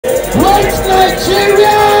White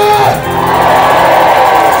Nigeria!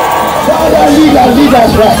 Father, lead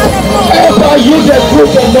us right. Help us use the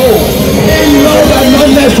truth to know. In love and not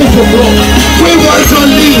mercy to grow. We want to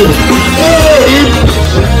live.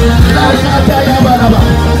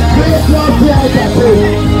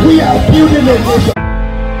 We are building a nation.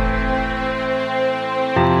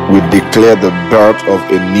 We declare the birth of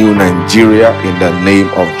a new Nigeria in the name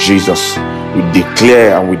of Jesus. We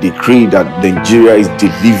declare and we decree that Nigeria is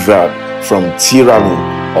delivered from tyranny,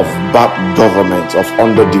 of bad government, of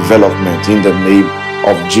underdevelopment in the name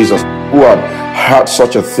of Jesus. Who had heard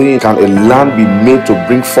such a thing? Can a land be made to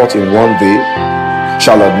bring forth in one day?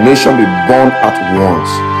 Shall a nation be born at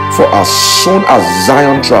once? For as soon as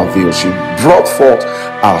Zion travailed, she brought forth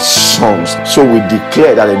our sons. So we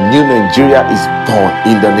declare that a new Nigeria is born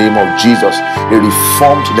in the name of Jesus. A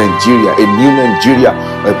reformed Nigeria, a new Nigeria,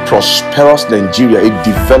 a prosperous Nigeria, a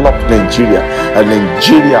developed Nigeria, a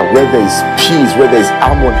Nigeria where there is peace, where there is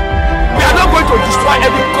harmony. We are not going to destroy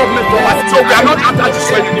every government, so we are not after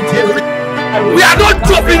destroying anything. We are not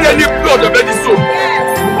dropping any blood of any soul.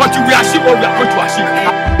 But we achieve what we are going to achieve.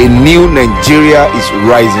 A new Nigeria is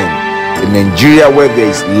rising. A Nigeria where there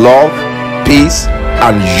is love, peace,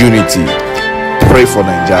 and unity. Pray for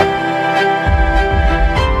Nigeria.